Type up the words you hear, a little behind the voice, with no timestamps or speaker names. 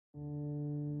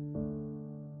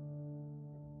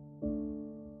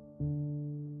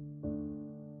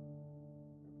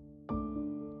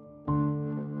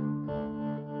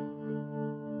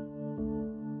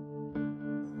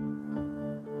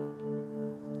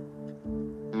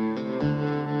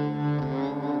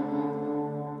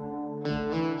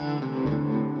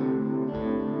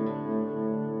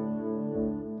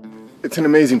It's an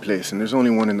amazing place, and there's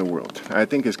only one in the world. I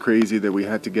think it's crazy that we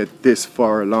had to get this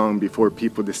far along before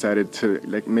people decided to,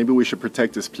 like, maybe we should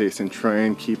protect this place and try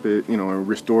and keep it, you know, and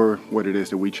restore what it is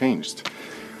that we changed.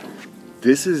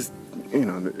 This is, you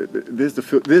know, this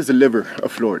is the liver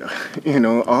of Florida. You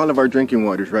know, all of our drinking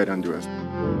water is right under us.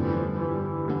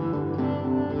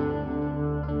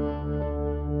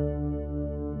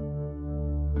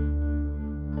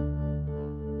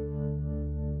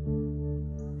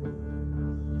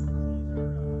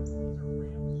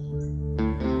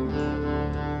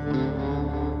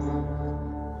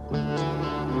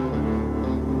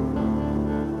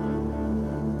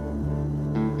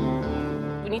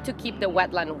 To keep the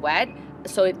wetland wet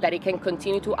so that it can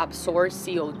continue to absorb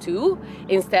CO2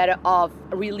 instead of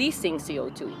releasing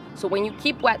CO2. So when you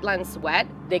keep wetlands wet,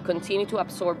 they continue to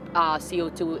absorb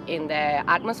CO2 in the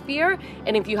atmosphere,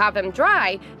 and if you have them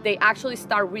dry, they actually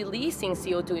start releasing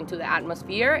CO2 into the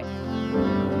atmosphere.